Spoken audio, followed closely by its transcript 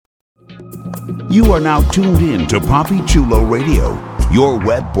You are now tuned in to Papi Chulo Radio, your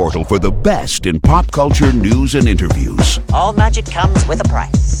web portal for the best in pop culture news and interviews. All magic comes with a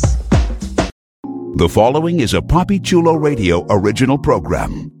price. The following is a Papi Chulo Radio original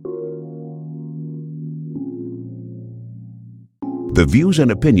program. The views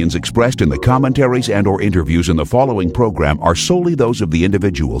and opinions expressed in the commentaries and/or interviews in the following program are solely those of the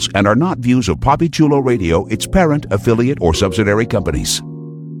individuals and are not views of Papi Chulo Radio, its parent, affiliate, or subsidiary companies.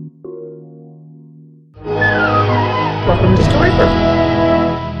 Welcome to Storybrooke.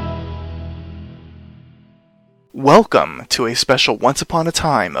 Welcome to a special Once Upon a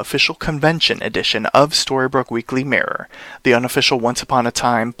Time official convention edition of Storybrooke Weekly Mirror, the unofficial Once Upon a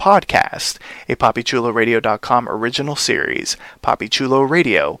Time podcast, a PapiChuloRadio.com original series, Papi Chulo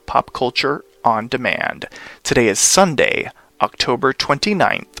Radio, Pop Culture on Demand. Today is Sunday, October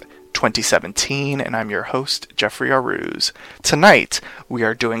 29th, 2017, and I'm your host, Jeffrey Aruz. Tonight, we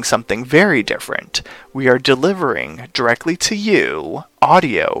are doing something very different. We are delivering directly to you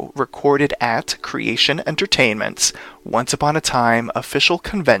audio recorded at Creation Entertainment's Once Upon a Time official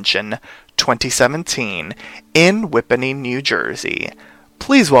convention 2017 in Whippany, New Jersey.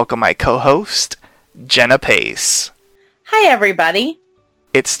 Please welcome my co-host, Jenna Pace. Hi, everybody.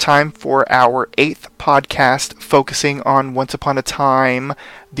 It's time for our 8th podcast focusing on Once Upon a Time,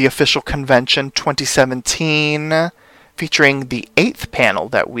 the official convention 2017, featuring the 8th panel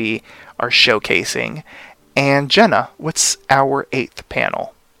that we are showcasing. And Jenna, what's our 8th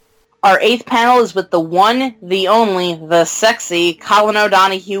panel? Our 8th panel is with the one, the only, the sexy Colin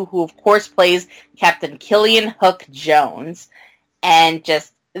O'Donoghue, who of course plays Captain Killian Hook Jones. And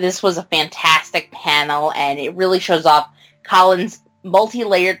this was a fantastic panel, and it really shows off Colin's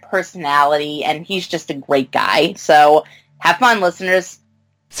multi-layered personality, and he's just a great guy. So, have fun, listeners.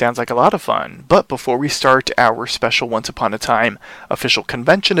 Sounds like a lot of fun. But before we start our special Once Upon a Time official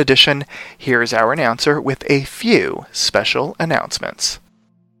convention edition, here's our announcer with a few special announcements.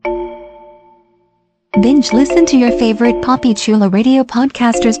 Binge listen to your favorite Papi Chulo Radio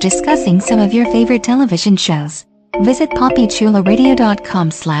podcasters discussing some of your favorite television shows. Visit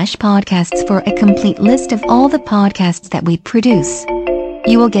PapiChuloRadio.com/podcasts for a complete list of all the podcasts that we produce.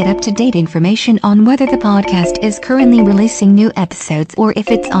 You will get up-to-date information on whether the podcast is currently releasing new episodes or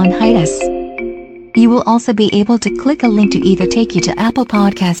if it's on hiatus. You will also be able to click a link to either take you to Apple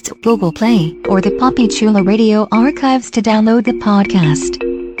Podcasts, Google Play, or the Papi Chulo Radio archives to download the podcast.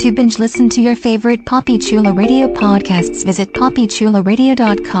 To binge listen to your favorite Papi Chulo Radio podcasts, visit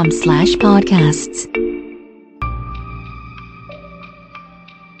PapiChuloRadio.com/podcasts.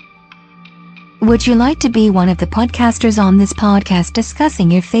 Would you like to be one of the podcasters on this podcast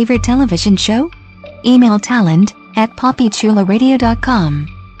discussing your favorite television show? Email talent@PapiChuloRadio.com.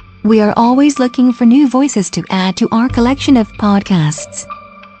 We are always looking for new voices to add to our collection of podcasts.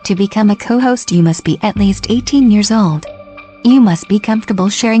 To become a co-host, you must be at least 18 years old. You must be comfortable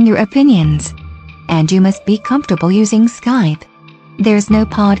sharing your opinions. And you must be comfortable using Skype. There's no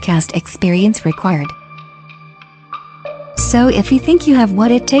podcast experience required. So if you think you have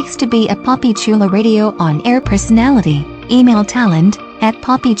what it takes to be a Papi Chulo Radio on-air personality, email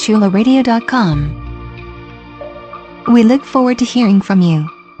talent@PapiChuloRadio.com. We look forward to hearing from you.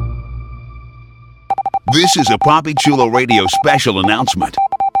 This is a Papi Chulo Radio special announcement.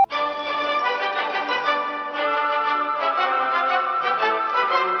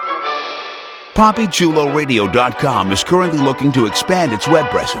 PapiChuloRadio.com is currently looking to expand its web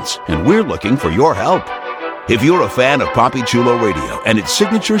presence, and we're looking for your help. If you're a fan of Papi Chulo Radio and its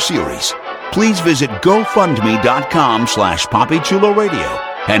signature series, please visit GoFundMe.com/PapiChuloRadio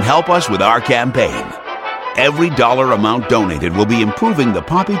and help us with our campaign. Every dollar amount donated will be improving the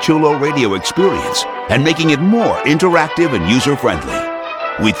Papi Chulo Radio experience and making it more interactive and user-friendly.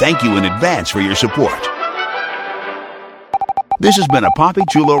 We thank you in advance for your support. This has been a Papi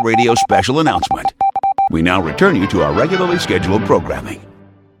Chulo Radio special announcement. We now return you to our regularly scheduled programming.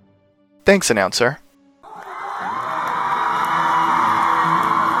 Thanks, announcer.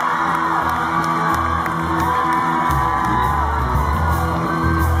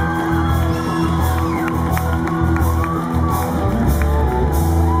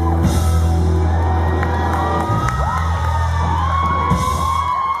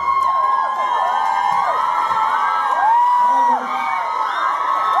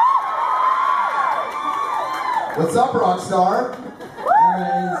 What's up, Rockstar?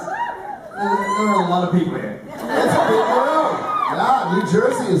 There are a lot of people here. It's a big room. Yeah, New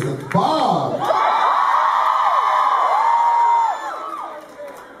Jersey is the bomb.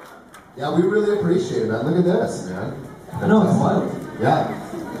 Yeah, we really appreciate it, man. Look at this, man. I know, it's wild. Yeah.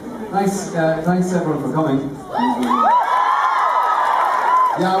 Thanks everyone for coming.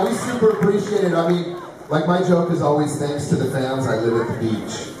 Yeah, we super appreciate it. I mean, like my joke is always thanks to the fans, I live at the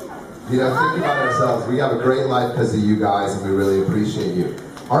beach. You know, think about ourselves. We have a great life because of you guys, and we really appreciate you.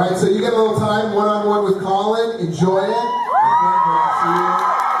 All right, so you get a little time one-on-one with Colin. Enjoy it.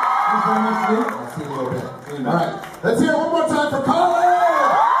 I'll see you in a little bit. All right, let's hear it one more time for Colin.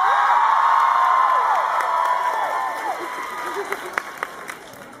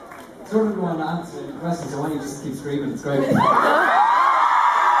 Sort of want to answer any questions, so why don't you just keep screaming? It's great. Okay.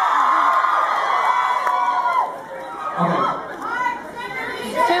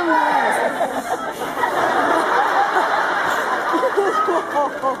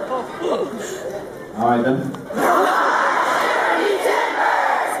 All right then.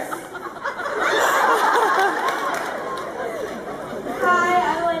 Hi,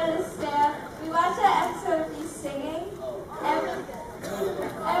 I'm Lena Stamp. We watched an episode of you singing, and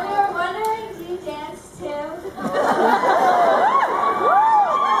we were wondering, do you dance too?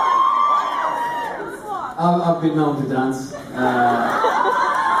 I've been known to dance.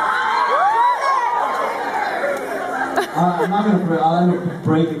 I'm not going to. I'll end up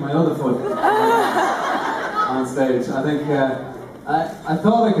breaking my other foot on stage. I think I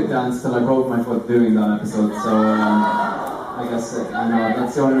thought I could dance till I broke my foot doing that episode. So I guess I know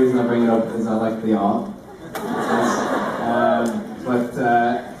that's the only reason I bring it up is I like the awe. But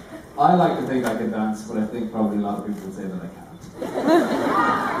I like to think I can dance, but I think probably a lot of people would say that I can't.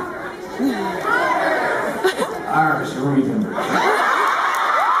 Irish Regan.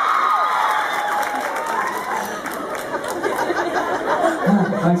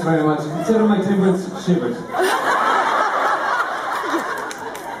 Thanks very much. Consider my timbers shivered.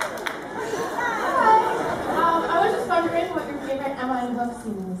 Hi, I was just wondering what your favorite Emma and Hook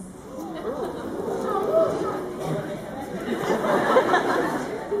scene is.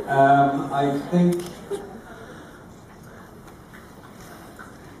 I think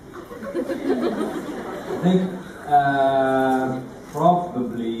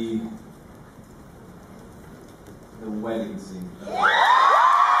probably the wedding scene.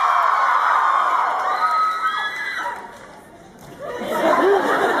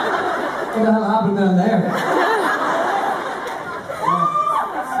 What the hell happened down there?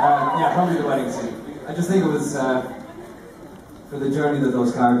 Yeah, probably the wedding scene. I just think it was for the journey that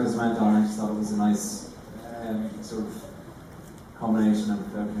those characters went on. I just thought it was a nice sort of combination of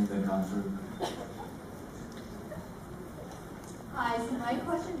everything they've gone through. Hi, so my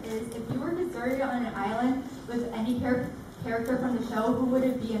question is, if you were deserted on an island with any character from the show, who would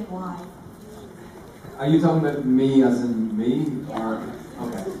it be and why? Are you talking about me as in me? Yeah. Or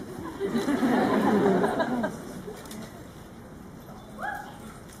okay.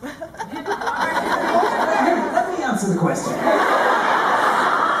 Let me answer the question.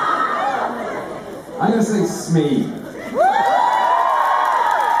 I'm going to say Smee.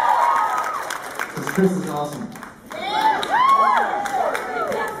 Because Chris is awesome.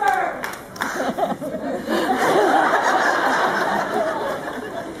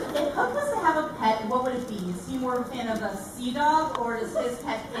 If Hook was to have a pet, what would it be? Is he more a fan of a sea dog, or does his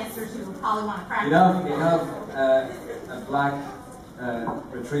pet answer to Polly want to crack? You'd have a black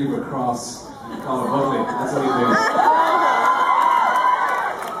retriever cross and you call it Buckley. That's what he thinks.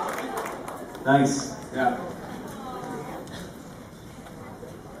 Nice. Yeah.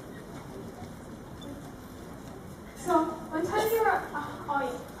 So, one time you were,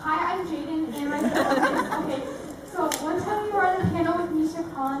 hi, I'm Jaden, and my okay. So, one time you were on the panel with Misha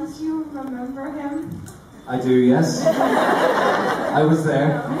Collins, do you remember him? I do, yes. I was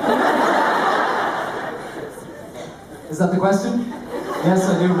there. Is that the question? Yes,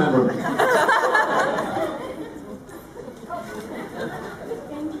 I do remember.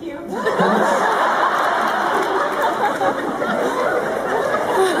 Thank you.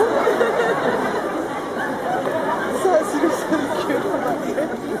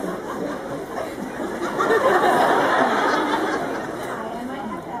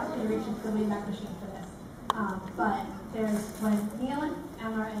 But there's when Neil and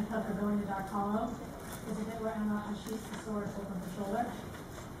Emma and Hook are going to Dark Hollow, there's a bit where Emma shoots the sword over her shoulder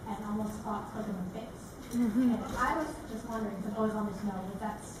and almost spots Hook in the face. And I was just wondering, because I always wanted to know, was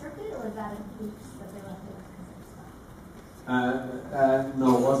that scripted or was that an oops that they left it because it's No,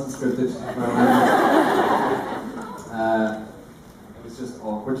 it wasn't scripted. It was just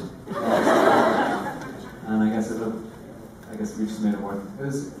awkward. And I guess we just made it work. It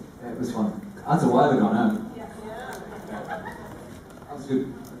was fun. That's a while ago now. Yeah. That was good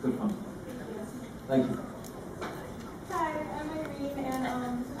fun. Thank you. Hi, I'm Irene, and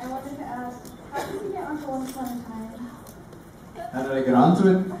I wanted to ask, how did you get onto Once Upon a Time? How did I get onto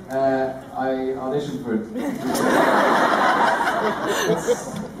it? I auditioned for it.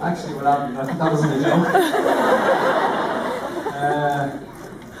 That's actually what happened. That wasn't a joke.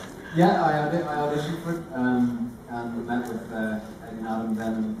 Yeah, I auditioned for it and met with Eddie and Adam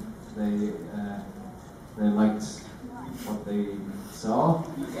then, and they liked what they saw.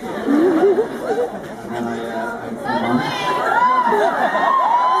 And then I came on.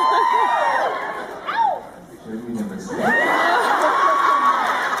 Sure, we never said.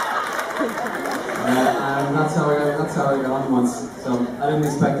 And that's how I got on once. So I didn't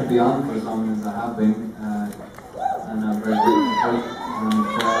expect to be on for as long as I have been, and I'm very grateful. And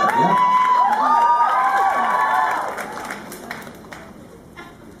yeah.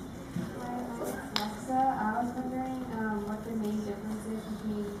 Alexa, I was wondering what the main difference is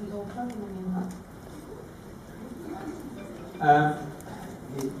between the old Hook and the new Hook.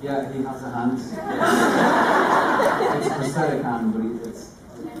 He has a hand. It's a prosthetic hand, but it's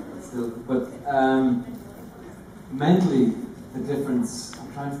still. But mentally, the difference. I'm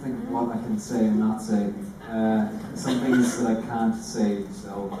trying to think of what I can say and not say. Some things that I can't say,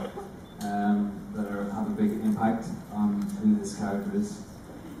 so that have a big impact on who this character is.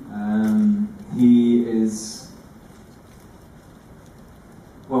 He is.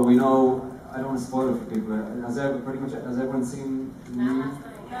 Well, we know. I don't want to spoil it for people. Has everyone seen the new?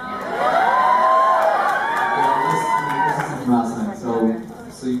 This is from last night.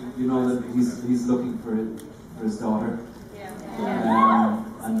 So you know that he's looking for his daughter,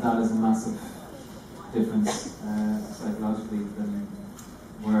 and that is a massive difference psychologically than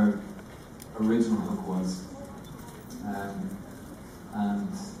where original Hook was, and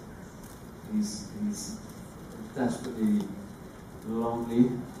he's desperately lonely,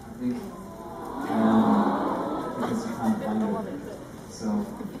 I think, because he can't find her. So,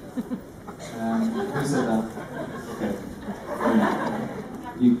 who said that? Okay,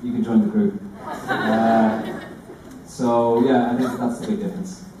 you can join the group. So yeah, I think that's the big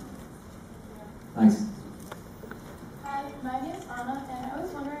difference. Thanks. Hi, my name is Anna, and I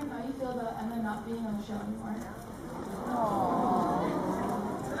was wondering how you feel about Emma not being on the show anymore.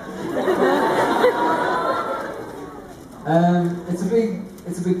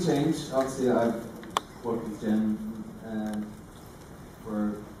 It's a big change. Obviously, I've worked with Jen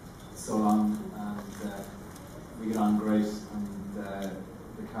for so long, and we get on great. And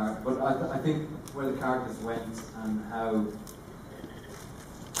the character, but I think where the characters went and how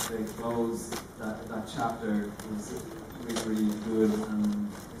they closed that chapter was really good, and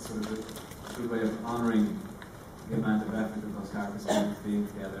sort of a good way of honouring the amount of effort that those characters spent being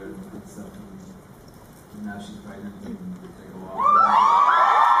together and stuff. And now she's pregnant and they go off.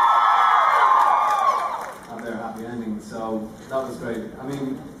 And they're happy ending. So that was great. I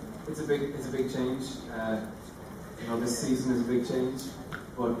mean, it's a big change. This season is a big change,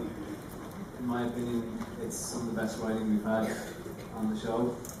 but in my opinion, it's some of the best writing we've had on the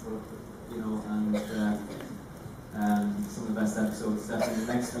show. And some of the best episodes. Definitely,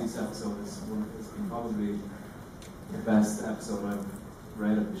 the next week's episode has been probably the best episode I've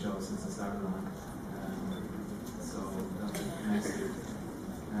read of the show since I started on it. So that's next week.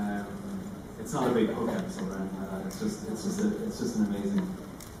 It's not a big Hook episode or anything like that. It's just an amazing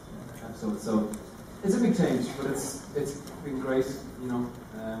episode. So it's a big change, but it's been great.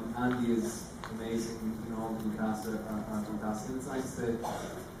 Andy is amazing. All the cast are fantastic. It's nice to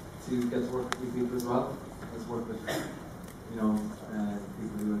get to work with people as well. Let's work with people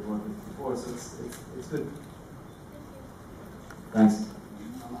who I've worked with before. So it's good. Thanks.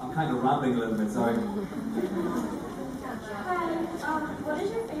 I'm kind of rambling a little bit. Sorry. Hi. What is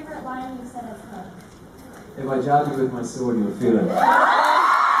your favorite line you said as Hook? If I jab you with my sword, you'll feel it.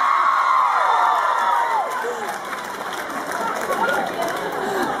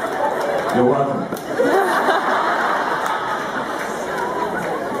 You're welcome.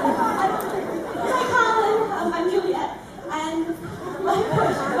 Hi, Colin. I'm Juliet. And my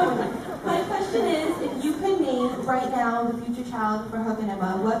question is, if you could name right now the future child for Hook and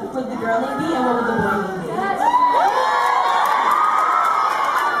Emma, what would the girl name be and what would the boy name be?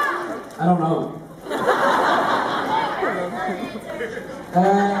 I don't know.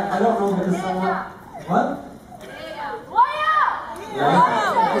 I don't know because someone... What? Yeah.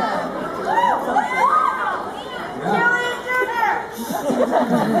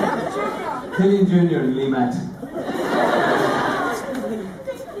 Killian Jr. and Lee Matt.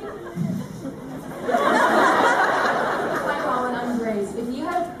 Hi Colin, I'm Grace. If you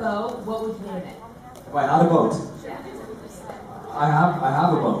had a boat, what would you name it? If I had a boat? I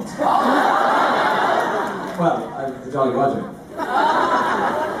have a boat. Well, the Jolly Roger.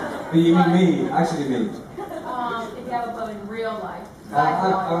 But you mean me, actually me. If you have a boat in real life.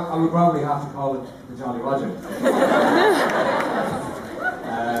 I would probably have to call it the Jolly Roger.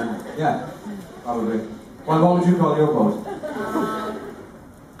 Yeah, probably. Well, what would you call your boat?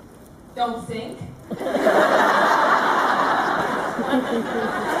 Don't sink.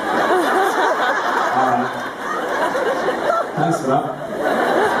 Alright. Thanks for that.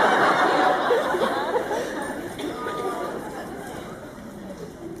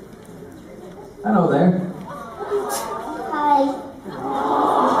 Hello there. Hi.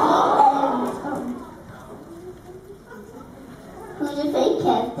 Who's your favorite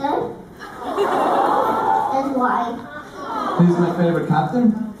character? And why? Who's my favourite captain?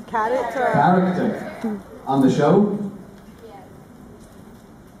 Character. On the show?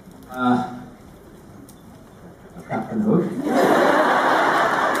 Captain Hook.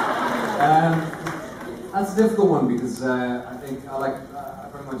 That's a difficult one because I think I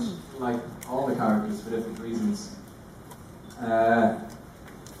very much like all the characters for different reasons.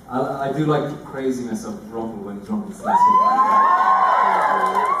 I do like the craziness of Rumble when Rumble's listening.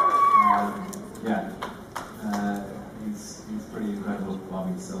 He's pretty incredible,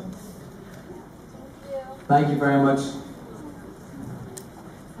 Bobby. So thank you very much.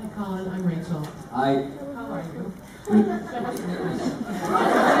 Hi, Colin. I'm Rachel. Hi. How are you?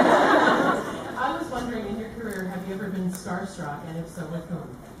 I was wondering, in your career, have you ever been starstruck, and if so, with whom?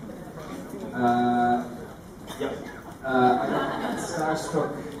 I got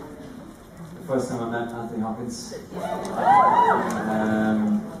starstruck the first time I met Anthony Hopkins. You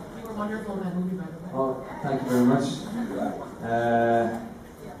were wonderful in that movie, by the way. Oh, thank you very much.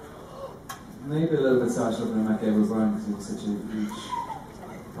 Maybe a little bit starstruck when I met Gabriel Byrne because he was such a huge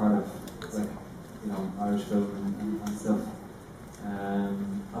part of, Irish film and stuff.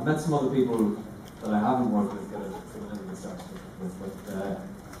 I've met some other people that I haven't worked with that I've been a little bit starstruck with, but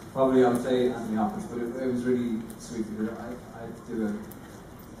probably I would say Anthony Hopkins, but it was really sweet because I do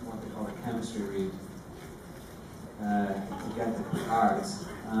what they call a chemistry read to get the cards,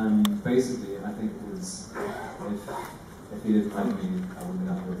 and basically I think it was if he didn't like me, I wouldn't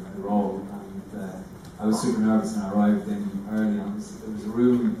have got the role, and I was super nervous and I arrived in early, and there was a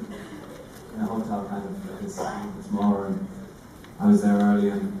room in a hotel kind of like this smaller, and I was there early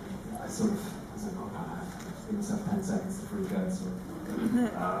and I was like, oh god, I have to give myself 10 seconds to freak out, so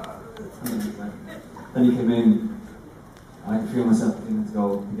then he came in, and I could feel myself beginning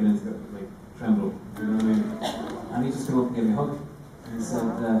to like tremble, you know what I mean? And he just came up and gave me a hug, and he said,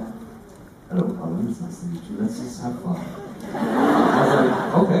 hello Colin, it's nice to meet you, let's just have fun. I was like,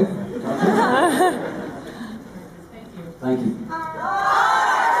 okay. Thank you.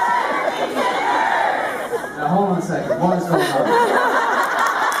 Now hold on a second, what is going on?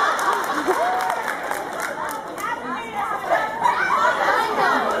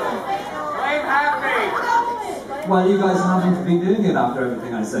 Well, you guys haven't been doing it after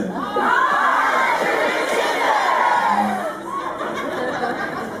everything I said.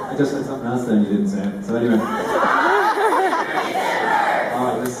 I just said something else there and you didn't say it. So anyway.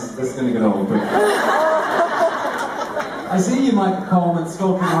 Alright, this is going to get old quick. I see you, Michael Coleman,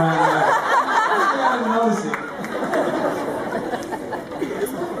 skulking around there. I didn't notice it.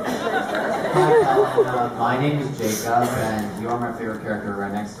 Hi, Colin. My name is Jacob, and you are my favorite character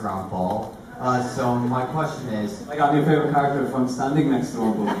right next to Ron Paul. So my question is... I got your favorite character if I'm standing next to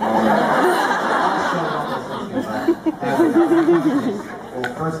Rumble.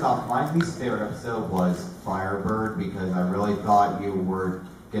 Well, first off, my least favorite episode was Firebird because I really thought you were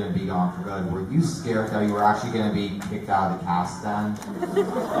going to be gone for good. Were you scared that you were actually going to be kicked out of the cast then?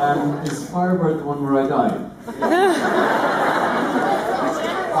 Is Firebird the one where I died?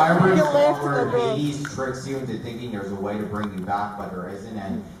 Firebird is the one where Hades tricks you into thinking there's a way to bring you back, but there isn't,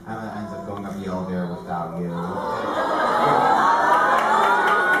 and Emma ends up going up the elevator without you.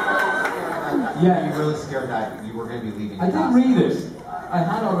 Yeah. You were really scared that you were going to be leaving the I didn't read it. I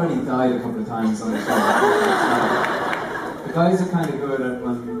had already died a couple of times on the show. The guys are kind of good at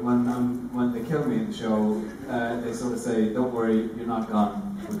when they kill me in the show, they sort of say, don't worry, you're not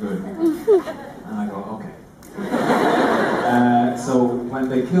gone, we're good. And I go, okay. So when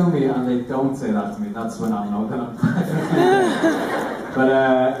they kill me and they don't say that to me, that's when I'll know that I'm dead. But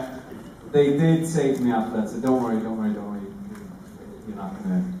they did say to me after that, so don't worry, you're not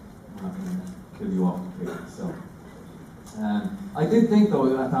gonna kill you off completely. So I did think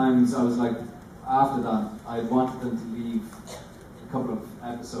though at times I was like, after that I wanted them to leave a couple of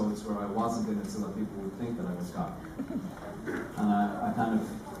episodes where I wasn't in it so that people would think that I was gone. And I kind of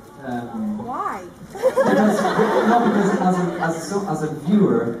why? Because as a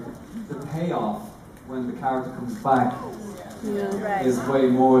viewer, the payoff when the character comes back is way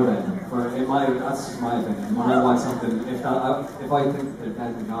more than. That's just my opinion. When I watch something, if I think they're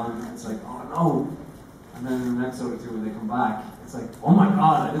dead and gone, it's like, oh no. And then in an episode or two when they come back, it's like, oh my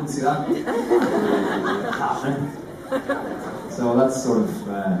god, I didn't see that happening. So that's sort of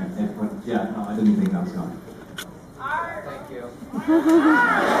it. But yeah, no, I didn't think that was gone. Thank you.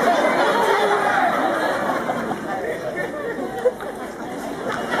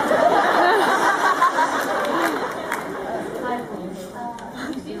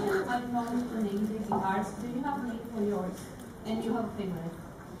 I'm known for naming guitars. Do you have a name for yours? And you have a favorite?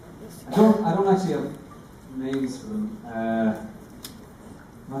 I don't actually have names for them.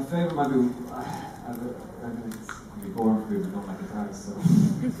 My favorite might be. I think it's be boring for people who don't like guitars. So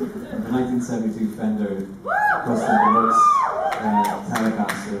the 1972 Fender Custom Deluxe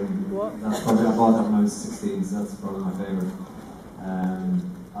Telecaster. That's probably I bought that when I was 16, so that's probably my favorite. I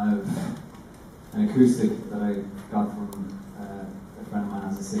have an acoustic that I got from a friend of mine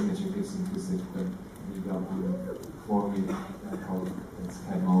has a signature Gibson acoustic that he got one for me called it's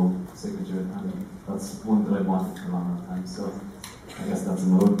KMO signature, and that's one that I wanted for a long time. So I guess that's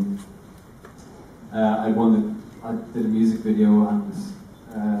another one. I did a music video, and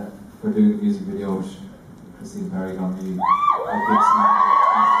for doing the music video, Christine Perry got me a Gibson,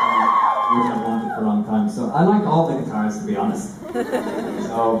 which I've wanted for a long time. So I like all the guitars, to be honest.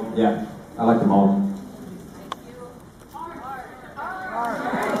 So yeah, I like them all.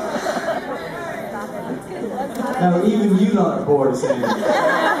 Now even you lot are bored of saying it.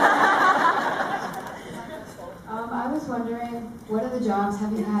 I was wondering, what other jobs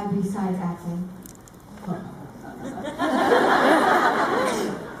have you had besides acting?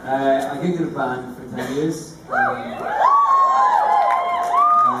 I gigged in a band for 10 years. I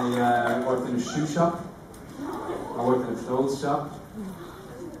worked in a shoe shop. I worked in a clothes shop.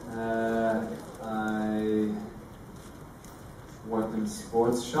 I worked in a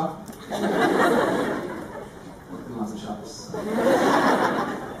sports shop. Worked in lots of shops.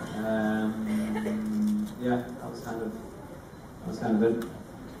 Yeah, that was kind of it.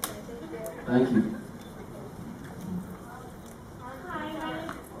 Thank you.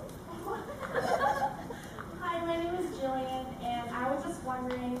 Hi, my name is Jillian, and I was just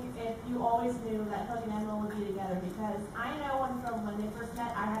wondering if you always knew that Hook and Emma would be together, because I know when they first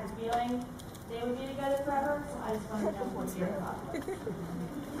met, I had a feeling they would be together forever, so I just wanted to know what your thoughts were.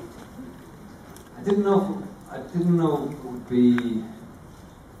 I didn't know it would be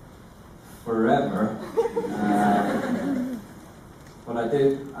forever, but I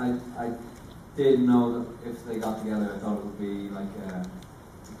did know that if they got together, I thought it would be like a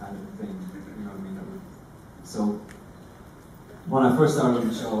kind of thing, you know what I mean? So when I first started on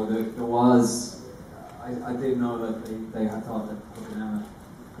the show, there was, I did know that they had thought that Hook and Emma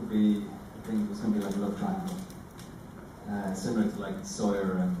could be a thing. It was going to be like a love triangle, similar to like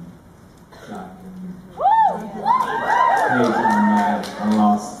Sawyer and Jack and Paige and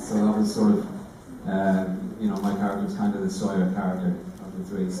Lost. So that was sort of, you know, my character was kind of the Sawyer character of the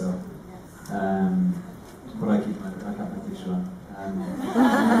three. So, but I kept my t-shirt on.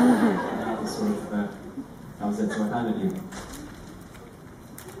 That was sort of, that was it. So I kind of knew.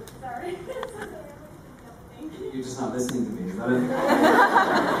 Sorry. You're just not listening to me, is that it?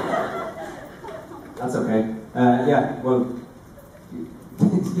 That's okay. Yeah, well,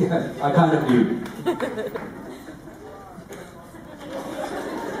 yeah, I kind of knew.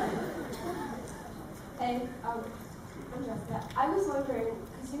 Hey, I'm Jessica. I was wondering,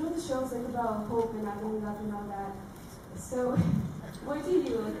 because you know the show's like about hope and not giving up and all that. So, what do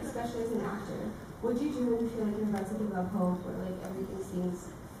you, like, especially as an actor, what do you do when you feel like you're about to give up hope or like everything seems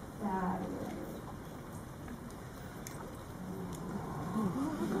bad or whatever?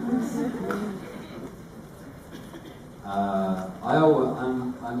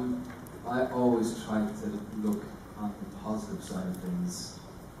 I always try to look on the positive side of things,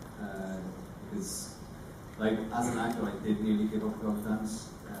 because, like, as an actor, I did nearly give up a couple of times,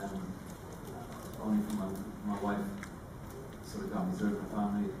 only for my wife sort of got me through my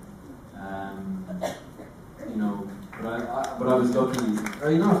family, you know. But I was lucky.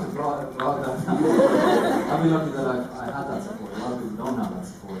 You don't have to draw that. I've been lucky that I had that support. A lot of people don't have that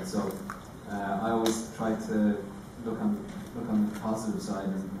support, so I always try to look on the positive side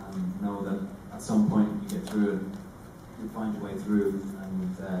and know that at some point you get through it, you find your way through,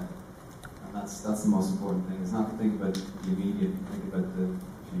 and that's the most important thing. It's not to think about the immediate, think about the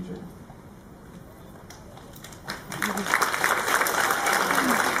future.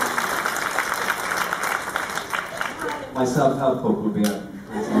 My self-help book would be out.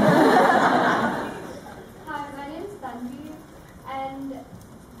 Hi, my name is Tanvi, and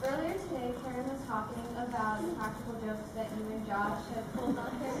earlier today Karen was talking about practical jokes that you and Josh have pulled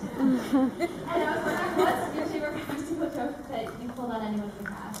on her. And I was wondering, what's your favorite practical joke that you pulled on anyone in the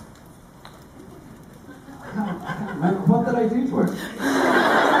past? What did I do to her?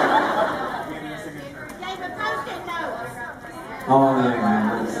 Oh,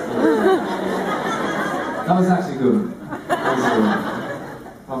 yeah. That was actually good.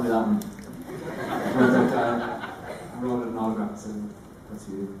 Probably that one. I wrote an autograph, so that's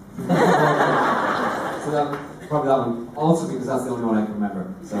you. So probably that one. Also because that's the only one I can remember.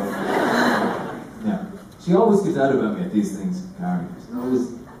 So, yeah. She always gets out about me at these things, Karen. She's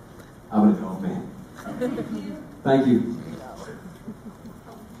always having a go at me. Thank you.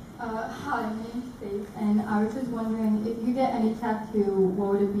 Hi, my name's Faith, and I was just wondering, if you get any tattoo,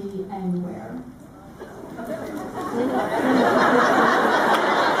 what would it be and where?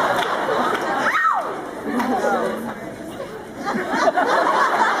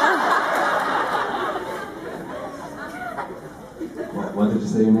 What did you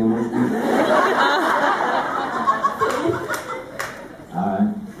say your name was? Alright.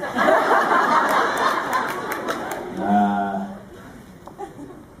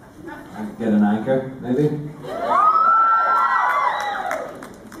 I could get an anchor, maybe?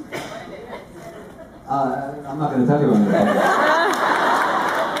 I'm not going to tell you anything.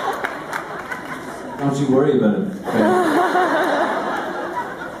 Don't you worry about it. Okay.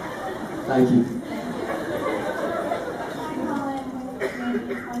 Thank you.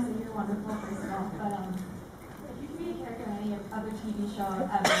 You're wonderful, first of all, but if you could be a character in any other TV show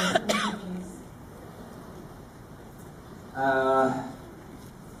ever, what would you choose?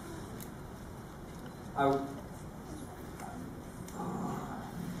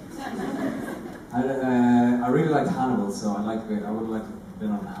 I really liked Hannibal, so I would like to have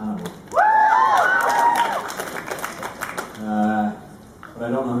been on Hannibal. But I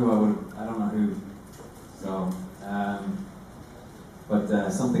don't know who I don't know who. So, but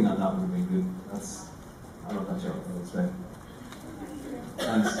something on that would have been good. I love that show. That's great.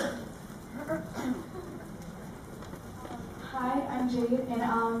 Thanks. Hi, I'm Jade, and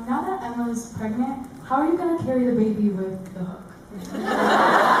now that Emma's pregnant, how are you going to carry the baby with the hook?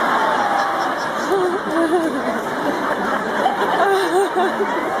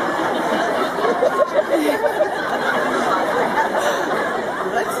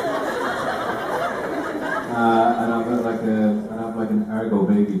 I'd have like an ergo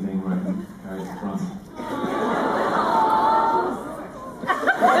baby thing where I can carry it to front.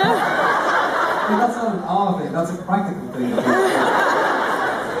 That's not an awe thing, that's a practical thing.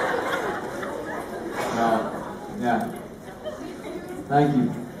 Yeah. Thank you.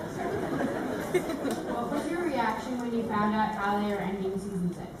 What was your reaction when you found out how they were ending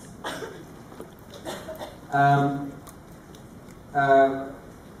season 6?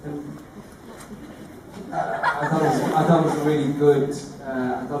 I thought it was a really good.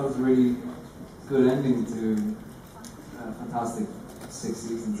 I thought it was a really good ending to a fantastic 6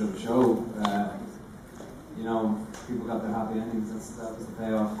 seasons of a show. You know, people got their happy endings. That was the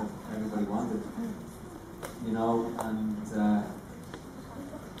payoff that everybody wanted. You know, and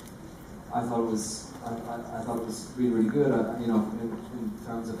I thought it was. I thought it was really, really good. You know, in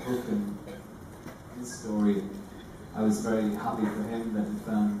terms of Hook and his story, I was very happy for him that he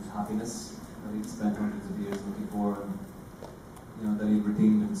found happiness that he'd spent hundreds of years looking for, and you know that he'd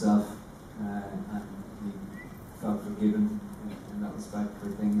redeemed himself and he felt forgiven in that respect for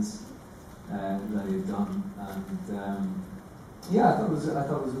things that he'd done. And yeah, I thought it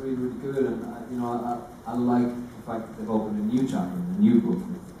was really, really good. And you know, I like the fact that they've opened a new chapter in the new book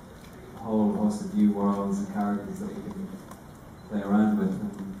with a whole host of new worlds and characters that we can play around with,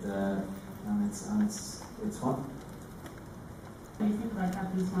 and it's fun. What do you think about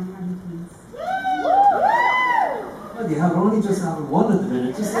having 100 teams? Well, you have only just having one at the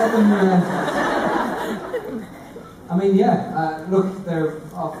minute. Just let them. I mean, yeah. Look, they're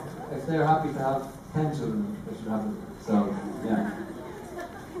off. If they're happy to have 10 children, they should have it. So, yeah.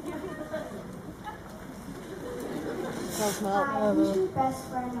 Hi, who's your best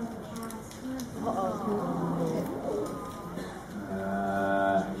friend on the cast?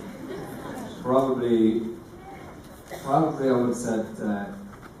 Probably I would have said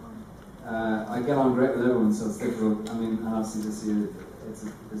I get on great with everyone, so it's difficult. I mean, and obviously this year it's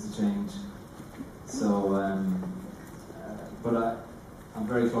a change. So, but I'm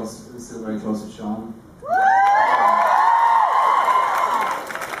very close, still very close with Sean.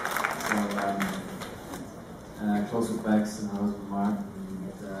 So, close with Bex and her husband Mark. And,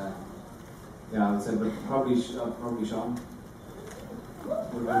 yeah, I would say, but probably Sean.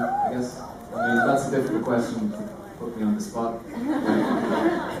 I guess. I mean, that's a difficult question to put me on the spot.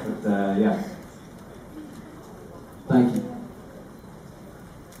 But yeah. Thank you.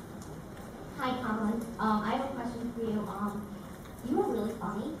 Hi, Colin. I have a question for you. You were really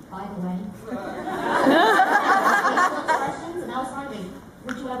funny, by the way. Facial expressions, and I was wondering,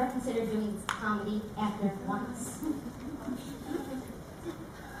 would you ever consider doing comedy after once?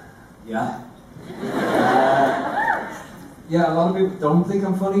 Yeah. Yeah, a lot of people don't think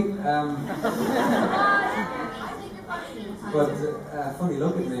I'm funny. But funny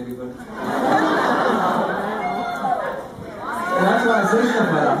looking maybe, but that's why I say stuff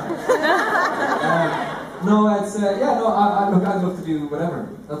like that. No, it's I'd love to do whatever.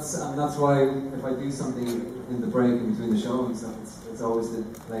 That's why if I do something in the break in between the show and stuff, it's always to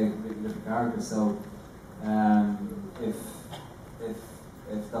play a completely different character. So if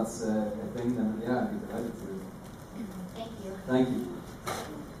that's a thing, then yeah, I'd be delighted to. Thank you. Thank you.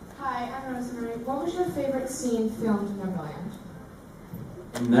 Hi, I'm Rosemary. What was your favorite scene filmed in Neverland?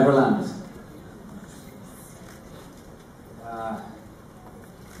 In Neverland.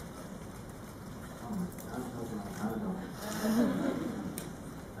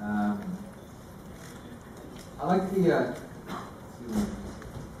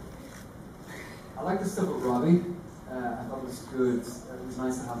 I like the stuff with Robbie. I thought it was good. It was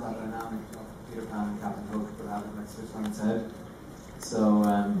nice to have that dynamic of Peter Pan and Captain Hook, but have it like switched on its head. So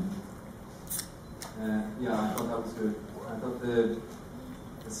yeah, I thought that was good. I thought the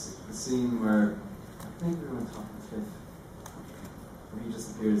scene where I think we were on top of the cliff, where he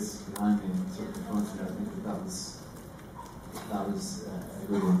just appears behind me and sort of confronts me. I think that was a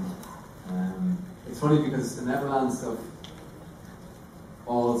good one. It's funny because the Neverland stuff,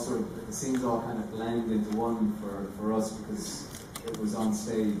 all sort of the scenes all kind of blend into one for us because it was on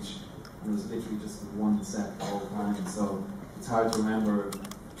stage and it was literally just one set the whole time. So it's hard to remember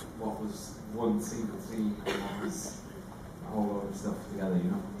what was one single scene and what was a whole lot of stuff together,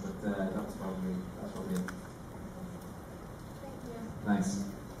 you know. But that's probably it. Thank you. Nice.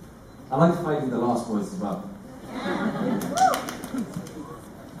 I like fighting the Lost Boys as well. Hi,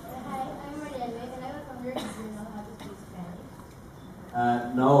 I'm Maria, and I was wondering if you know how to speak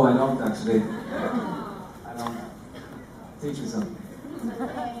Spanish. No, I don't actually. I don't. Teach me something.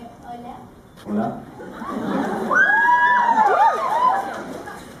 Hola. Hola.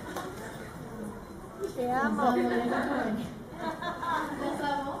 Te amo. Los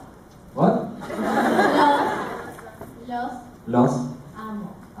amo. What? Los amo.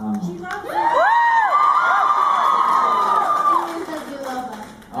 It means that you love us.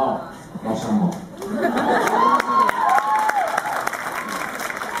 Oh, los amo.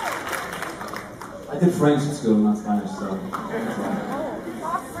 I did French in school, not Spanish, so.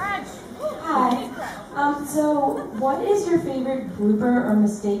 Hi. So, what is your favorite blooper or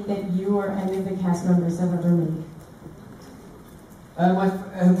mistake that you or any of the cast members have ever made? My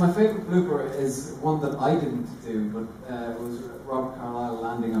favorite blooper is one that I didn't do, but it was Robert Carlyle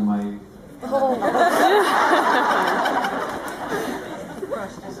landing on my.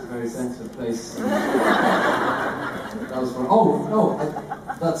 It's a very sensitive place. That was fun. Oh no,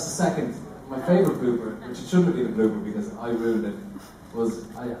 that's the second. My favorite blooper, which it shouldn't have been a blooper because I ruined it, was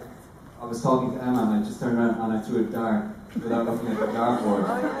I was talking to Emma and I just turned around and I threw a dart without looking at the dartboard.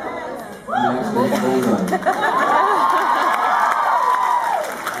 And I actually hit the bullseye.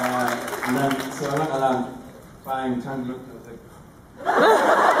 And then, so I went around, bang, turned and looked and I was like, I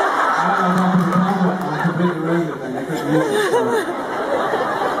went on top of the camera and I completely ruined it and I couldn't use it. So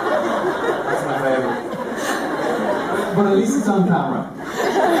that's my favourite. But at least it's on camera.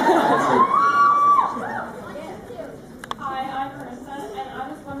 That's it. Hi, I'm Marissa, and I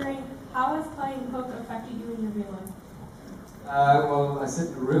was wondering, how has playing Hook affected you in your real life? Well, I sit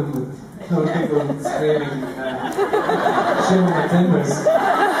in a room with other people screaming, showing my timbers.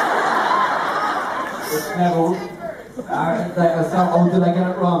 It's never. I thought, oh, did I get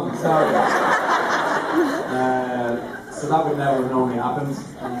it wrong? Sorry. So that would never have normally happened.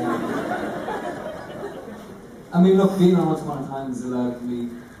 I mean, look, being on Once Upon a Time has allowed me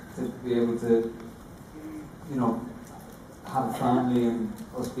to be able to, you know, have a family and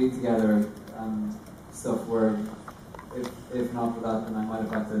us be together and stuff where, if not for that, then I might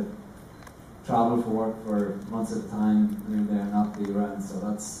have had to travel for work for months at a time here and there and not be around. So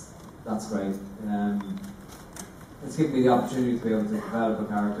that's great. It's given me the opportunity to be able to develop a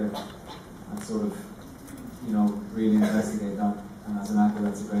character and sort of, you know, really investigate that. And as an actor,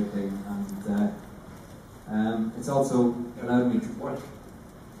 that's a great thing. And it's also allowed me to work.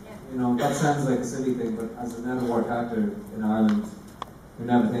 You know, that sounds like a silly thing, but as a never work actor in Ireland who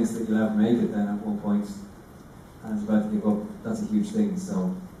never thinks that you'll ever make it then at one point and is about to give up, that's a huge thing.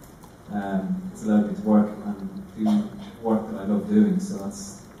 So it's allowed me to work and do work that I love doing. So that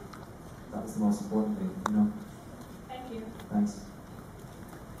was the most important thing, you know. you. Thanks.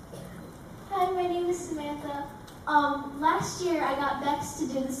 Hi, my name is Samantha. Last year I got Bex to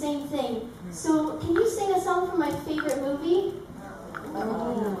do the same thing. So can you sing a song from my favorite movie?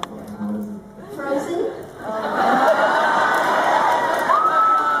 Frozen?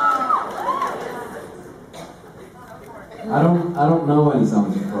 I don't know any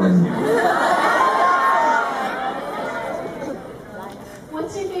songs from Frozen.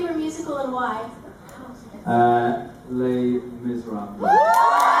 What's your favorite musical and why? Les Miserables.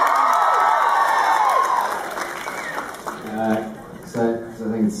 So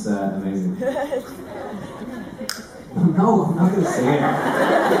I think it's amazing. No, I'm not going to sing it.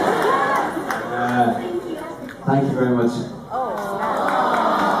 Thank you very much.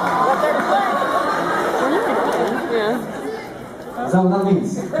 Is that what that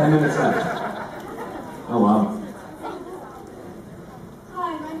means? 10 minutes left. Oh wow.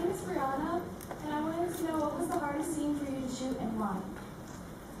 Hi, my name is Brianna, and I wanted to know what was the hardest scene for you to shoot and why?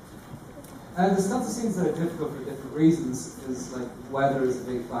 There's lots of scenes that are difficult for different reasons. There's like weather is a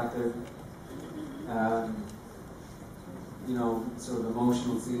big factor. You know, sort of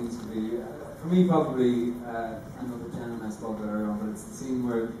emotional scenes could be. For me, probably another gentleman I spoke about earlier on, but it's the scene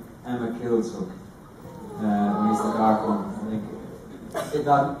where Emma kills Hook when he's the dark one. I think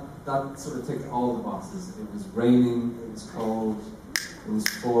that sort of ticked all the boxes. It was raining. It was cold. It was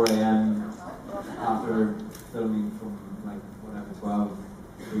 4 a.m. after filming from like whatever 12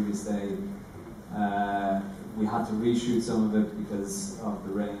 the previous day. We had to reshoot some of it because of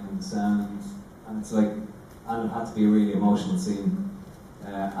the rain and the sound, and it had to be a really emotional scene.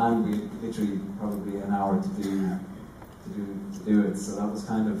 And we literally probably an hour to do it. So that was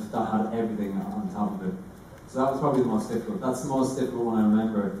that had everything on top of it. So that was probably the most difficult. That's the most difficult one I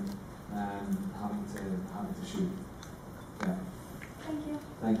remember having to shoot. Yeah. Thank you.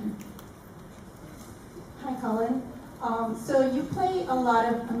 Thank you. Hi, Colin. So you play a lot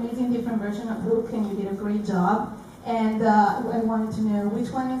of amazing different versions of Hook, and you did a great job. And I wanted to know,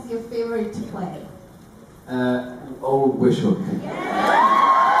 which one is your favorite to play? Old Wish Hook.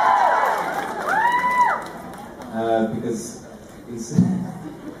 Because he's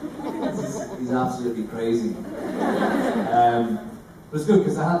absolutely crazy. But it's good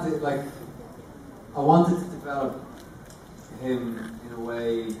because I had to I wanted to develop him in a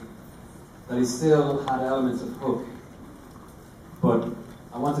way that he still had elements of Hook, but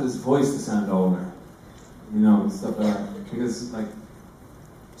I wanted his voice to sound older, you know, stuff like that. Because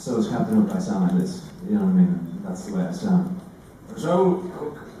so is Captain Hook, I sound like this, you know what I mean? That's the way I sound. So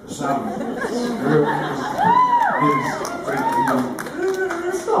Hook sounds.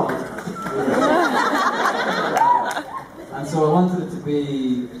 Stop it. And so I wanted it to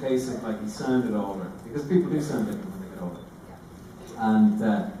be a case of he sounded older, because people do sound different when they get older. And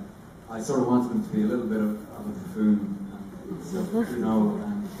I sort of wanted him to be a little bit of a buffoon, and stuff, you know.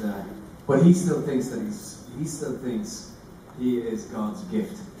 But he still thinks that he is God's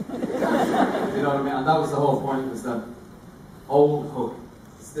gift. You know what I mean? And that was the whole point, was that old Hook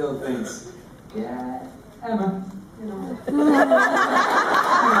still thinks, yeah, Emma, you know.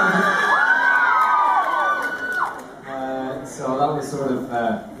 So that was sort of,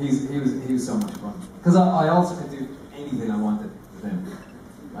 he was so much fun. Because I also could do anything I wanted with him.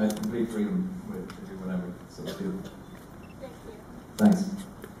 I had complete freedom to do whatever, so it's good. Thank you. Thanks.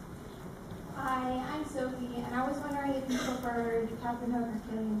 Hi, I'm Sophie, and I was wondering if you preferred Captain Hook or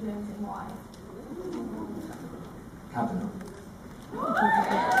Killian Jones and why? Captain Hook.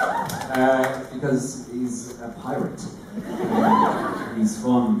 Because he's a pirate. He's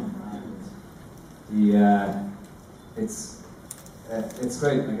fun, and it's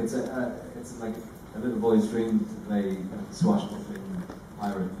great. It's like a little boy's dream to play a swashbuckling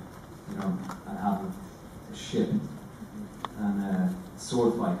pirate, you know, and have a ship and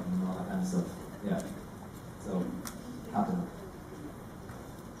sword fighting and all that kind of stuff. Yeah. So, Captain Hook.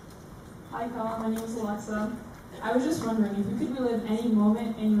 Hi, Colin. My name is Alexa. I was just wondering if you could relive any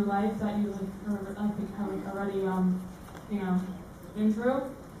moment in your life that you have already been through,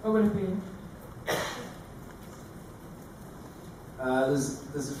 what would it be?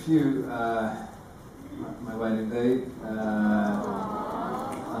 There's a few. My wedding day,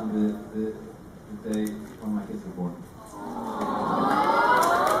 and the day when my kids were born.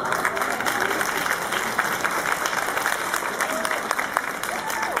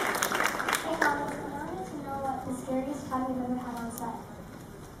 Scariest time you've ever had on set?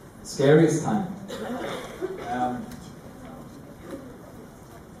 Scariest time? I'm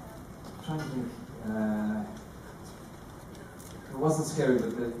trying to think. It wasn't scary,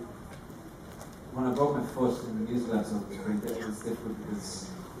 but when I broke my foot in the musical episode, it was difficult because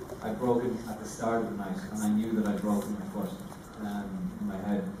I'd broken at the start of the night, and I knew that I'd broken my foot in my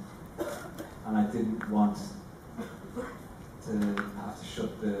head, and I didn't want to have to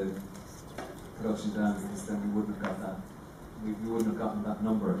shut the production down, because then we wouldn't have got that. We wouldn't have gotten that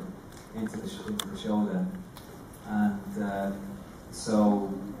number into the show then, and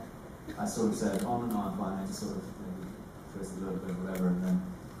so I sort of said, "Oh no, I'm fine." I just sort of twisted a little bit, whatever, and then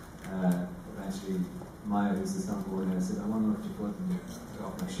eventually Maya, who's the stunt coordinator, said, "I want to look at your foot," and took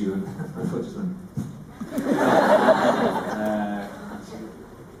off my shoe, and my foot just went.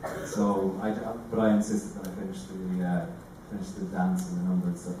 But I insisted that I finished the dance and the number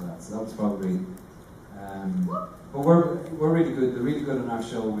and stuff like that. So that was probably. But we're really good. They're really good on our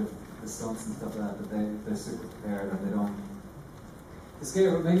show with the stunts and stuff like that. But they're super prepared and they don't.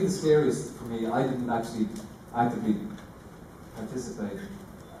 Maybe the scariest for me. I didn't actually actively participate,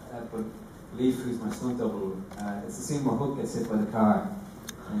 but Leaf, who's my stunt double, it's the scene where Hook gets hit by the car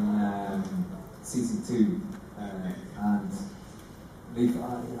in season 2, and Leaf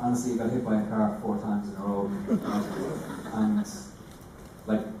honestly got hit by a car 4 times in a row, and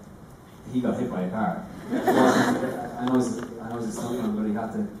like he got hit by a car. I know he's a stuntman, but he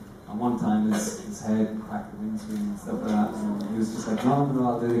had to. And one time his head cracked the windscreen and stuff like that, and he was just like, "No,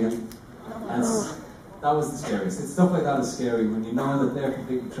 I'll do it again." And that was the scariest. It's stuff like that is scary when you know that they're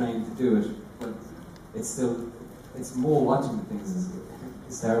completely trained to do it, but it's more watching the things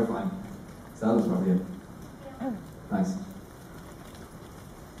is terrifying. So that was probably it. Thanks.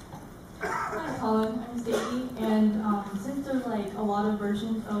 Hi Colin, I'm Stacey, and since there's like a lot of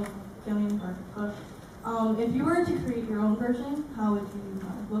versions of Killian Hook, if you were to create your own version, how would you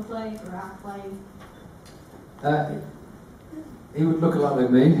look like or act like? He would look a lot like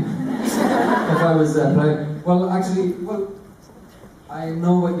me if I was playing. Well, actually, I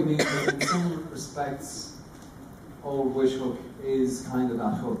know what you mean, but in some respects, Old Wish Hook is kind of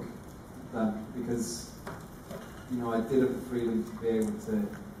that hook, because I did have the freedom to be able to.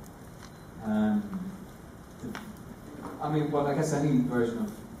 I guess any version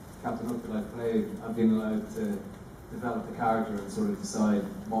of Captain Hook that I've played, I've been allowed to develop the character and sort of decide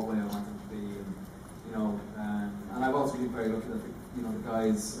what way I want him to be, and I've also been very lucky that the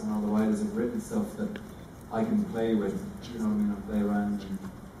guys and all the writers have written stuff that I can play with, and play around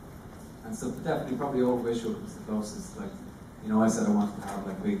and stuff. But definitely, probably Old Wish Hook was the closest. Like, I said I wanted to have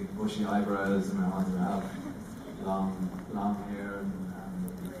like big bushy eyebrows, and I wanted to have long hair, and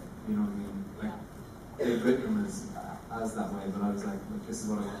you know what I mean. Like, they've written them as that way, but I was like, look, this is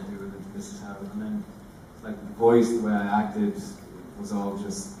what I want to do, and this is how. And then, like, the voice, the way I acted, was all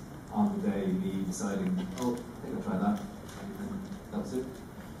just on the day, me deciding, oh, I think I'll try that. And that was it.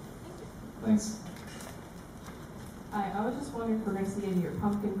 Thanks. Hi, I was just wondering if we're going to see any of your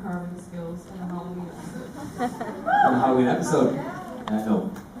pumpkin carving skills in a Halloween episode. In a Halloween episode?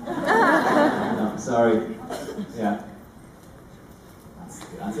 No. No, sorry. Yeah. That's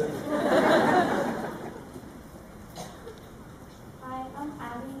the answer. Hi, I'm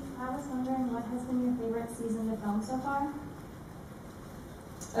Abby. I was wondering what has been your favorite season to film so far?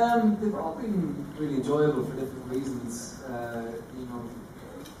 They've all been really enjoyable for different reasons.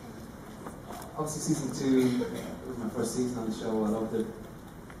 Obviously season 2 was my first season on the show. I loved it.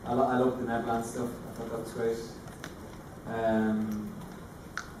 I loved the Neverland stuff. I thought that was great.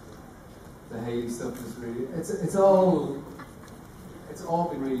 The Hayley stuff was really. It's all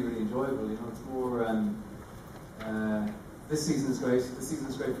been really, really enjoyable. It's more. This season is great. This season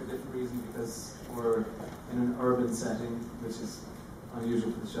is great for a different reason, because we're in an urban setting, which is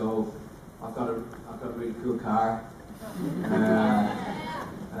unusual for the show. I've got a really cool car,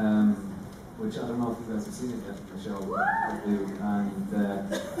 which I don't know if you guys have seen it yet in the show, but I do.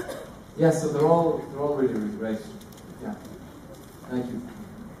 And so they're all really, really great. Yeah. Thank you.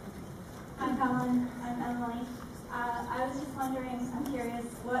 Hi Colin, I'm Emily. I was just wondering, I'm curious,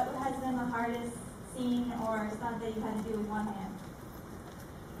 what has been the hardest scene or stunt that you had to do with one hand?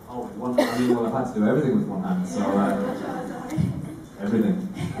 Oh, I've had to do everything with one hand, so everything.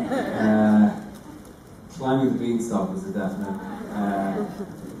 Climbing the beanstalk was a definite.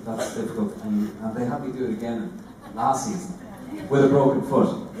 That's difficult, and they had me do it again last season with a broken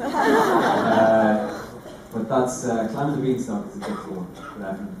foot. But that's climbing the beanstalk is a difficult one,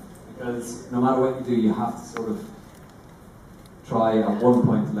 definitely, because no matter what you do, you have to sort of try at one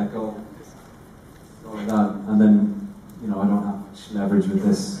point to let go, like that, and then I don't have much leverage with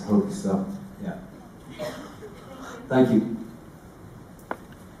this hook stuff. Yeah. Thank you.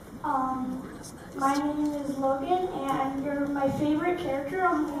 My name is Logan, and you're my favorite character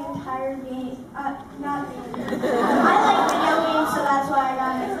on the entire game. Not game. I like video games, so that's why I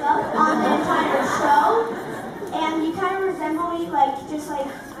got mixed up. On the entire show, and you kind of resemble me, like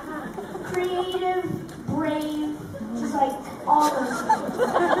creative, brave, just like all those things.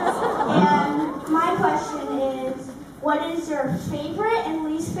 And my question is, what is your favorite and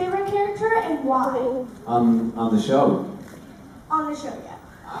least favorite character and why? On the show. On the show, yeah.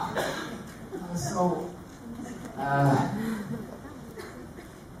 So,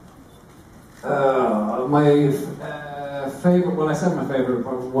 my favorite. Well, I said my favorite.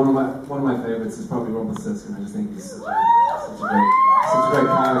 One of my favorites is probably Rumpelstiltskin. I just think he's such a great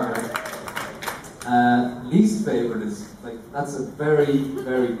character. Least favorite is that's a very,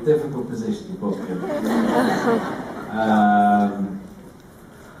 very difficult position to put me in.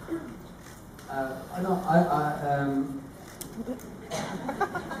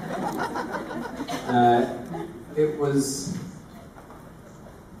 It was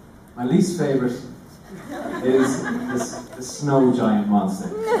my least favorite is the snow giant monster.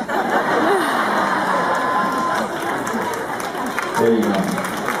 There you go.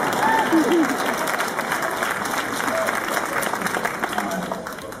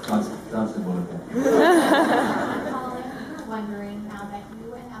 That's the bullet there. Wondering now that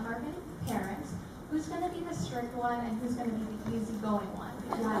you and Emma are going to be parents, who's going to be the strict one and who's going to be the easygoing one?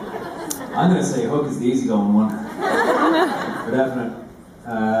 I'm going to say Hook is the easygoing one. For definite.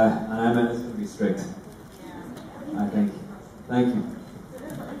 And Emma is going to be strict. I think. Thank you.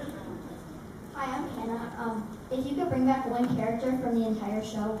 Hi, I'm Hannah. If you could bring back one character from the entire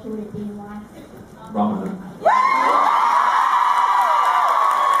show, who would it be and why? Robin Hood.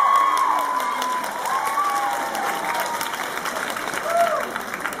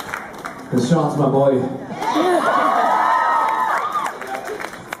 Because Sean's my boy.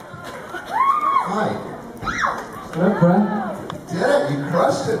 Hi. What up, Brad? Did it? You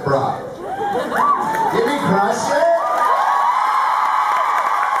crushed it, Brad. Did we crush it?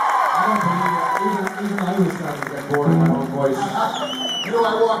 Even I was starting to get bored of my own voice. You know,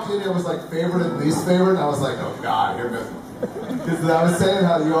 I walked in, it was like favorite and least favorite, and I was like, oh God, here goes. Because I was saying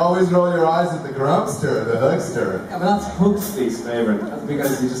how you always roll your eyes at the Grumpster, the Hookster. Yeah, but that's Hook's least favorite. That's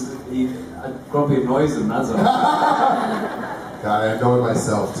because Grumpy annoys him, that's all. God, I annoy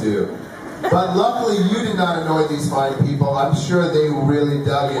myself too. But luckily, you did not annoy these fine people. I'm sure they really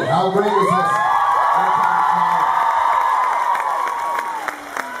dug it. How great is this?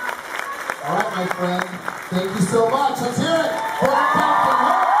 All right, my friend. Thank you so much. Let's hear it for Captain Hook.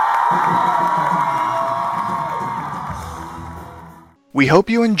 We hope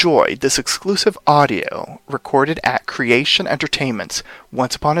you enjoyed this exclusive audio recorded at Creation Entertainment's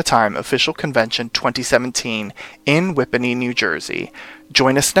Once Upon a Time Official Convention 2017 in Whippany, New Jersey.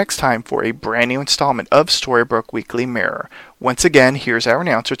 Join us next time for a brand new installment of Storybrooke Weekly Mirror. Once again, here's our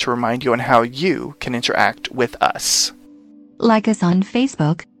announcer to remind you on how you can interact with us. Like us on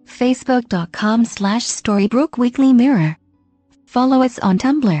Facebook, facebook.com/Storybrooke Weekly Mirror. Follow us on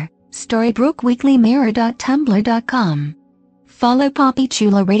Tumblr, storybrookweeklymirror.tumblr.com. Follow Poppy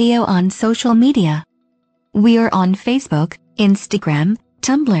Chulo Radio on social media. We are on Facebook, Instagram,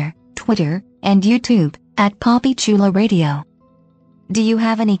 Tumblr, Twitter, and YouTube at Poppy Chulo Radio. Do you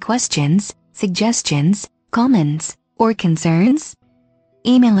have any questions, suggestions, comments, or concerns?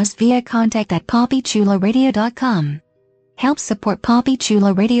 Email us via contact@poppychuloradio.com. Help support Poppy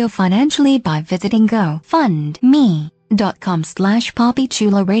Chulo Radio financially by visiting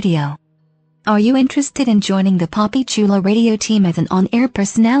gofundme.com/poppychuloradio. Are you interested in joining the Poppy Chulo Radio team as an on-air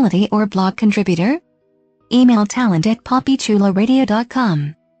personality or blog contributor? Email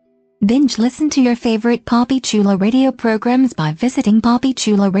talent@poppychuloradio.com. Binge listen to your favorite Poppy Chulo Radio programs by visiting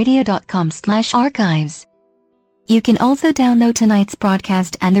poppychuloradio.com/archives. You can also download tonight's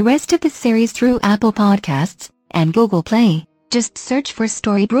broadcast and the rest of the series through Apple Podcasts and Google Play. Just search for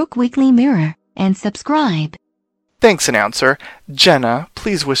Storybrooke Weekly Mirror and subscribe. Thanks, announcer. Jenna,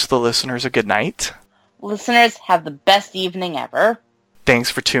 please wish the listeners a good night. Listeners, have the best evening ever. Thanks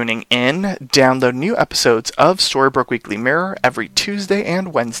for tuning in. Download new episodes of Storybrooke Weekly Mirror every Tuesday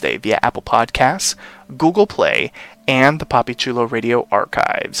and Wednesday via Apple Podcasts, Google Play, and the Poppy Chulo Radio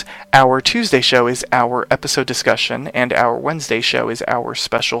archives. Our Tuesday show is our episode discussion, and our Wednesday show is our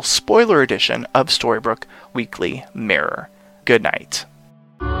special spoiler edition of Storybrooke Weekly Mirror. Good night.